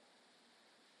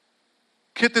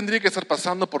 ¿Qué tendría que estar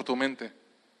pasando por tu mente?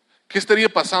 ¿Qué estaría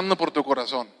pasando por tu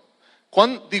corazón?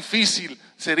 ¿Cuán difícil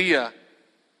sería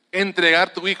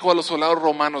entregar tu hijo a los soldados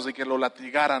romanos y que lo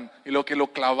latigaran y que lo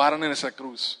clavaran en esa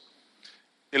cruz?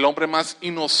 El hombre más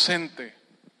inocente,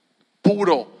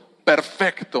 puro,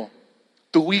 perfecto,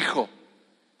 tu hijo.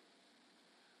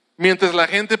 Mientras la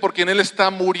gente por quien él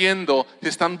está muriendo, se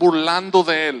están burlando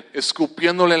de él,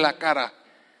 escupiéndole la cara.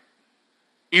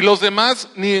 Y los demás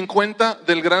ni en cuenta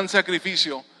del gran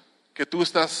sacrificio que tú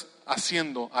estás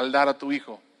haciendo al dar a tu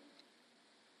hijo.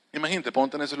 Imagínate,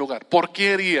 ponte en ese lugar. ¿Por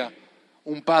qué haría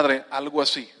un padre algo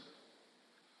así?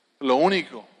 Lo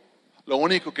único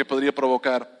que podría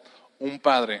provocar un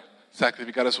padre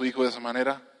sacrificar a su hijo de esa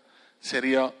manera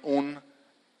sería un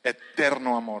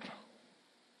eterno amor.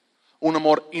 Un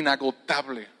amor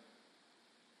inagotable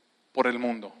por el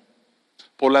mundo,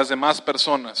 por las demás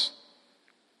personas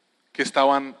que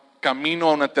estaban camino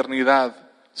a una eternidad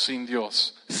sin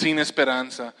Dios, sin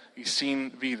esperanza y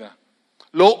sin vida.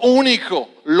 Lo único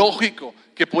lógico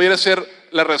que pudiera ser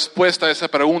la respuesta a esa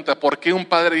pregunta, ¿por qué un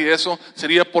padre haría eso?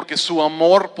 Sería porque su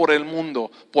amor por el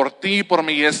mundo, por ti y por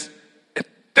mí es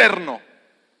eterno.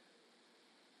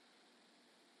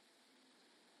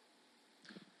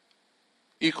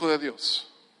 hijo de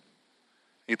Dios,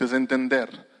 necesitas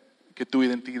entender que tu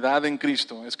identidad en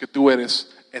Cristo es que tú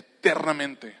eres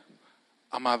eternamente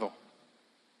amado.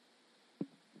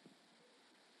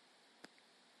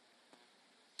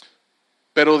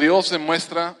 Pero Dios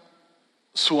demuestra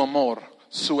su amor,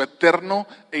 su eterno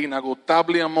e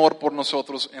inagotable amor por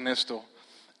nosotros en esto,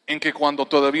 en que cuando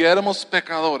todavía éramos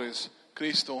pecadores,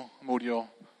 Cristo murió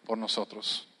por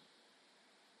nosotros.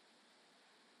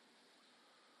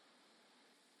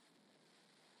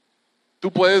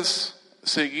 Tú puedes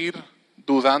seguir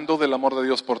dudando del amor de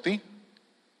Dios por ti.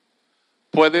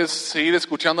 Puedes seguir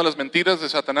escuchando las mentiras de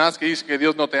Satanás que dice que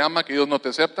Dios no te ama, que Dios no te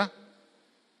acepta.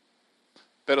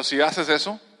 Pero si haces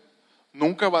eso,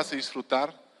 nunca vas a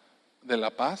disfrutar de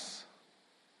la paz,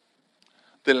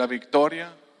 de la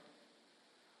victoria,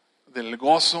 del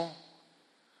gozo,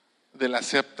 de la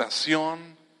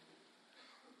aceptación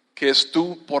que es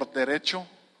tú por derecho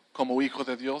como hijo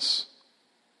de Dios,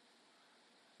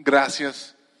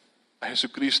 gracias a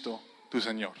Jesucristo, tu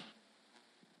Señor.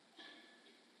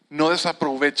 No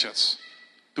desaprovechas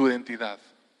tu identidad.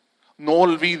 No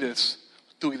olvides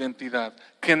tu identidad.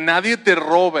 Que nadie te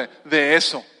robe de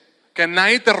eso. Que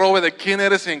nadie te robe de quién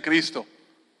eres en Cristo.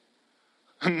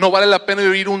 No vale la pena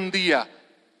vivir un día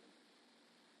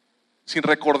sin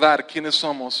recordar quiénes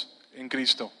somos en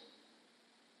Cristo.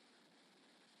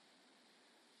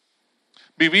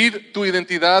 Vivir tu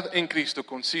identidad en Cristo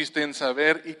consiste en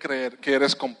saber y creer que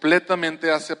eres completamente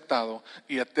aceptado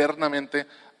y eternamente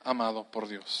amado por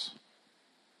Dios.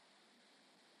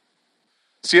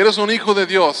 Si eres un hijo de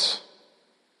Dios,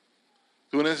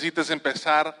 tú necesitas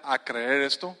empezar a creer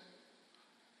esto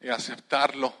y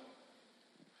aceptarlo.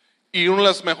 Y una de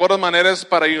las mejores maneras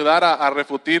para ayudar a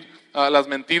refutar las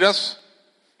mentiras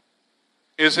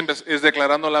es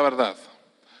declarando la verdad.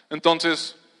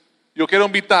 Entonces, yo quiero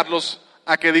invitarlos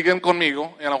a que digan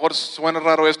conmigo, y a lo mejor suena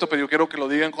raro esto, pero yo quiero que lo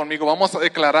digan conmigo. Vamos a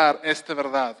declarar esta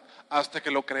verdad hasta que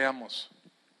lo creamos.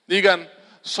 Digan,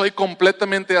 soy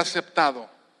completamente aceptado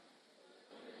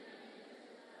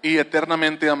y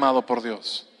eternamente amado por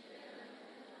Dios.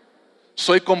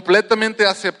 Soy completamente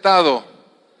aceptado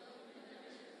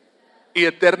y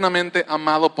eternamente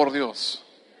amado por Dios.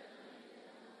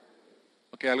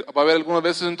 Okay, va a haber algunas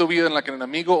veces en tu vida en la que un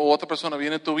amigo o otra persona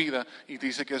viene a tu vida y te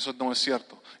dice que eso no es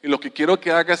cierto. Y lo que quiero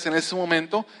que hagas en ese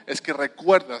momento es que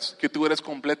recuerdas que tú eres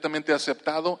completamente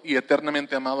aceptado y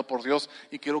eternamente amado por Dios,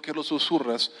 y quiero que lo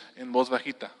susurras en voz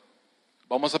bajita.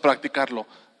 Vamos a practicarlo.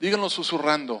 Díganlo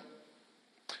susurrando.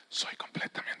 Soy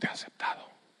completamente aceptado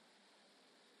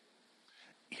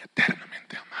y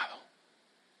eternamente amado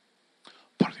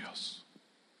por Dios.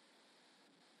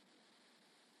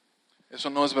 Eso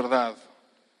no es verdad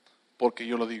porque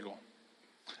yo lo digo.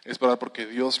 Es verdad porque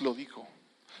Dios lo dijo.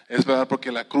 Es verdad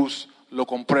porque la cruz lo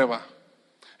comprueba.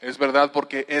 Es verdad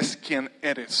porque es quien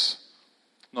eres.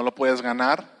 No lo puedes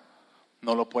ganar,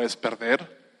 no lo puedes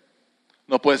perder.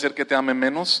 No puede ser que te ame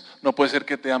menos, no puede ser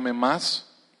que te ame más.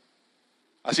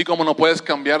 Así como no puedes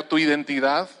cambiar tu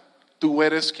identidad, tú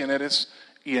eres quien eres,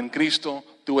 y en Cristo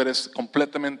tú eres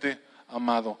completamente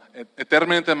amado,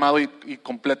 eternamente amado y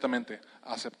completamente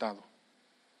aceptado.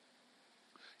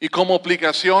 Y como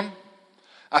aplicación,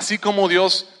 así como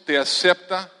Dios te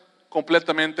acepta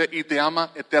completamente y te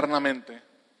ama eternamente,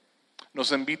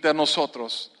 nos invita a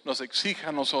nosotros, nos exige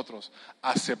a nosotros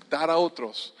aceptar a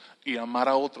otros y amar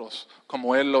a otros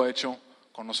como Él lo ha hecho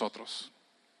con nosotros.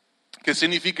 ¿Qué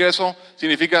significa eso?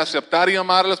 Significa aceptar y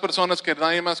amar a las personas que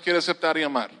nadie más quiere aceptar y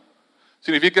amar.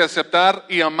 Significa aceptar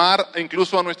y amar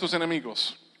incluso a nuestros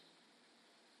enemigos.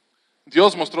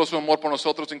 Dios mostró su amor por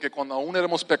nosotros en que cuando aún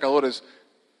éramos pecadores,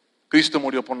 Cristo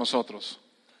murió por nosotros.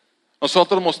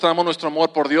 Nosotros mostramos nuestro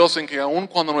amor por Dios en que aun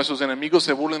cuando nuestros enemigos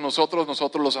se burlen de nosotros,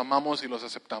 nosotros los amamos y los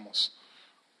aceptamos.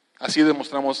 Así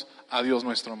demostramos a Dios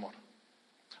nuestro amor.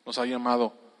 Nos ha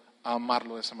llamado a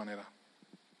amarlo de esa manera.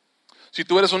 Si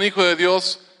tú eres un hijo de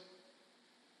Dios,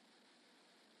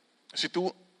 si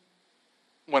tú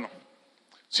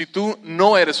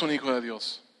no eres un hijo de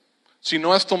Dios, si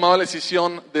no has tomado la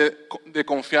decisión de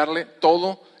confiarle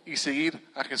todo y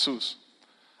seguir a Jesús,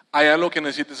 hay algo que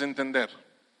necesitas entender.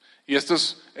 Y esto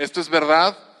es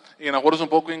verdad, y a lo mejor es un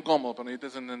poco incómodo, pero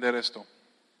necesitas entender esto.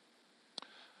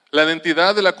 La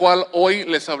identidad de la cual hoy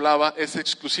les hablaba es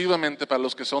exclusivamente para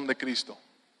los que son de Cristo,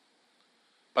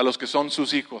 para los que son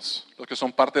sus hijos, los que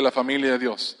son parte de la familia de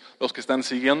Dios, los que están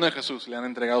siguiendo a Jesús, le han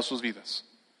entregado sus vidas.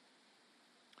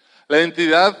 La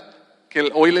identidad que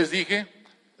hoy les dije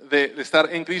de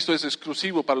estar en Cristo es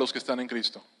exclusivo para los que están en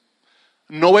Cristo.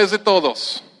 No es de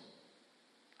todos.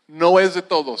 No es de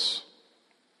todos,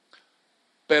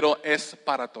 pero es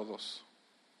para todos.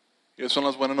 Y esas son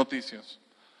las buenas noticias.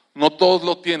 No todos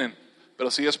lo tienen,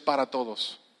 pero sí es para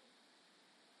todos.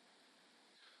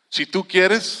 Si tú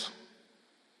quieres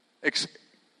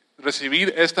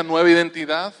recibir esta nueva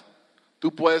identidad,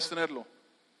 tú puedes tenerlo.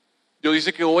 Dios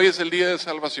dice que hoy es el día de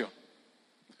salvación.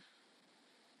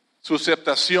 Su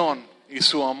aceptación y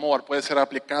su amor puede ser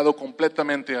aplicado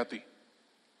completamente a ti.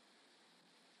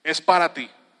 Es para ti.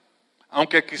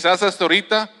 Aunque quizás hasta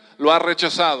ahorita lo has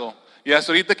rechazado y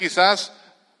hasta ahorita quizás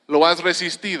lo has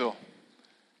resistido,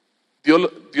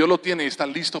 Dios lo tiene y está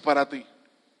listo para ti.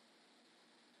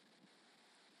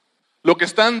 Lo que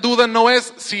está en duda no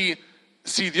es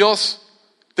si Dios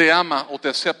te ama o te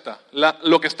acepta.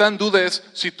 Lo que está en duda es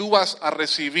si tú vas a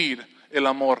recibir el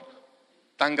amor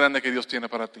tan grande que Dios tiene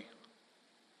para ti.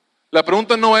 La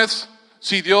pregunta no es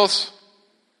si Dios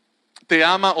te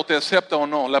ama o te acepta o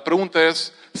no. La pregunta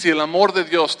es si el amor de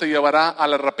Dios te llevará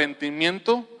al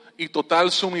arrepentimiento y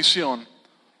total sumisión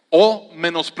o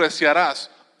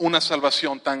menospreciarás una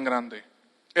salvación tan grande.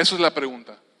 Esa es la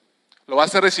pregunta. ¿Lo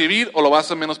vas a recibir o lo vas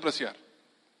a menospreciar?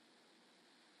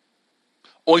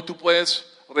 Hoy tú puedes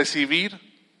recibir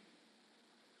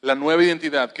la nueva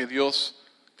identidad que Dios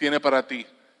tiene para ti,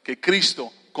 que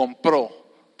Cristo compró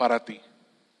para ti.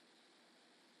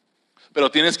 Pero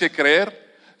tienes que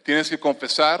creer, tienes que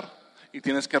confesar y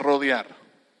tienes que rodear.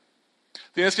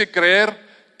 Tienes que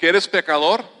creer que eres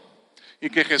pecador y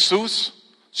que Jesús,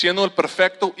 siendo el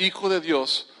perfecto Hijo de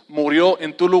Dios, murió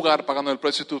en tu lugar pagando el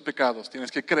precio de tus pecados. Tienes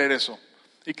que creer eso.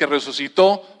 Y que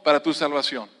resucitó para tu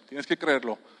salvación. Tienes que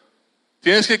creerlo.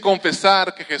 Tienes que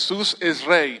confesar que Jesús es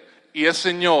Rey y es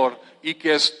Señor y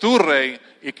que es tu Rey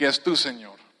y que es tu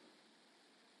Señor.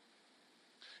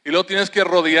 Y luego tienes que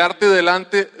rodearte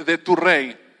delante de tu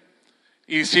Rey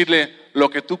y decirle lo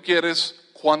que tú quieres,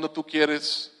 cuando tú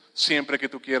quieres, siempre que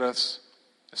tú quieras,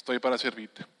 estoy para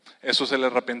servirte. Eso es el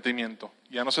arrepentimiento.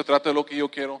 Ya no se trata de lo que yo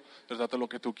quiero, se trata de lo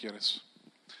que tú quieres.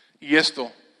 Y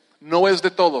esto no es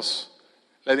de todos.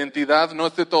 La identidad no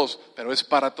es de todos, pero es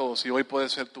para todos y hoy puede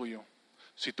ser tuyo.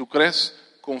 Si tú crees,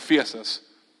 confiesas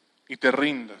y te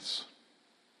rindas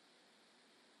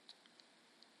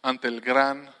ante el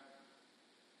gran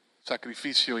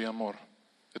sacrificio y amor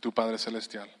de tu Padre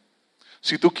Celestial.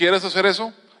 Si tú quieres hacer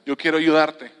eso, yo quiero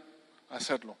ayudarte a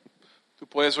hacerlo. Tú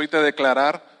puedes ahorita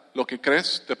declarar lo que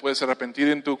crees, te puedes arrepentir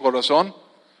en tu corazón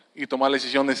y tomar la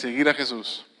decisión de seguir a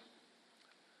Jesús.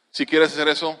 Si quieres hacer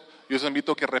eso, yo os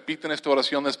invito a que repiten esta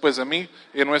oración después de mí.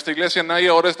 En nuestra iglesia nadie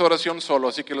ora esta oración solo,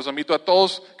 así que los invito a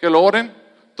todos que lo oren,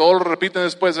 todos lo repiten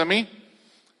después de mí.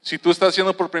 Si tú estás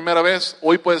haciendo por primera vez,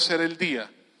 hoy puede ser el día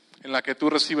en la que tú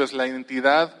recibes la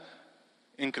identidad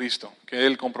en Cristo, que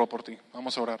Él compró por ti.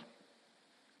 Vamos a orar.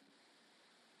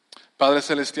 Padre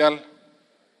Celestial,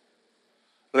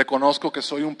 reconozco que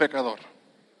soy un pecador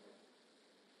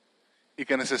y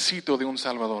que necesito de un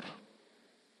Salvador.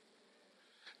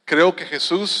 Creo que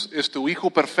Jesús es tu Hijo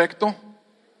perfecto,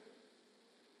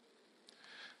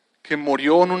 que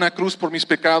murió en una cruz por mis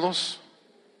pecados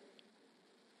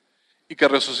y que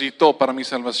resucitó para mi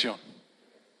salvación.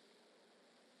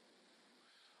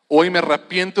 Hoy me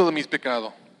arrepiento de mis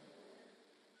pecados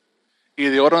y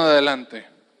de ahora en adelante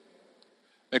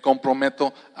me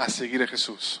comprometo a seguir a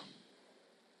Jesús.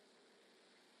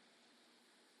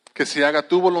 Que se haga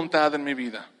tu voluntad en mi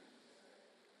vida.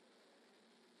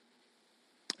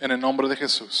 En el nombre de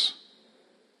Jesús.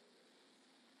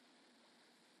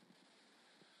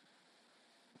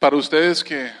 Para ustedes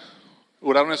que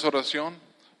oraron esa oración,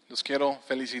 los quiero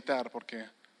felicitar porque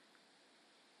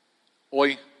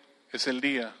hoy es el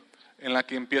día en la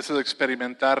que empiezas a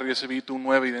experimentar y recibir tu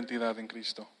nueva identidad en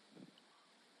Cristo.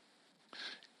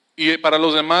 Y para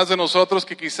los demás de nosotros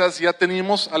que quizás ya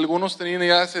teníamos, algunos tenían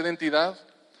ya esa identidad,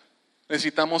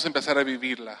 necesitamos empezar a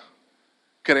vivirla,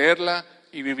 creerla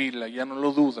y vivirla, ya no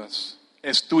lo dudas,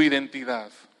 es tu identidad,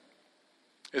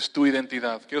 es tu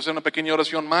identidad. Quiero hacer una pequeña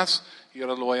oración más y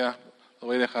ahora lo voy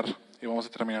a dejar y vamos a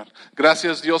terminar.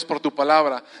 Gracias Dios por tu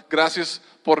palabra, gracias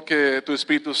porque tu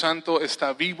Espíritu Santo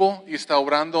está vivo y está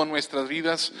obrando en nuestras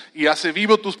vidas y hace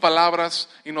vivo tus palabras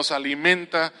y nos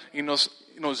alimenta y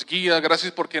nos guía.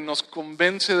 Gracias porque nos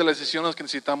convence de las decisiones que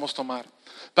necesitamos tomar.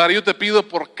 Padre, yo te pido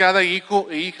por cada hijo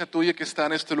e hija tuya que está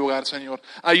en este lugar, Señor.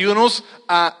 Ayúdanos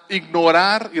a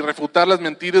ignorar y refutar las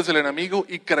mentiras del enemigo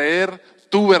y creer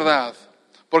tu verdad.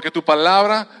 Porque tu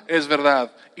palabra es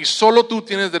verdad. Y solo tú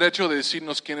tienes derecho de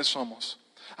decirnos quiénes somos.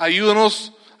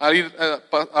 Ayúdanos a ir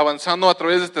avanzando a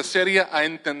través de esta serie a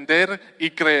entender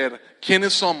y creer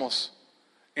quiénes somos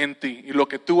en ti y lo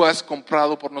que tú has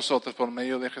comprado por nosotros por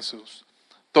medio de Jesús.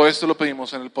 Todo esto lo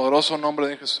pedimos en el poderoso nombre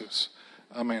de Jesús.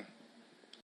 Amén.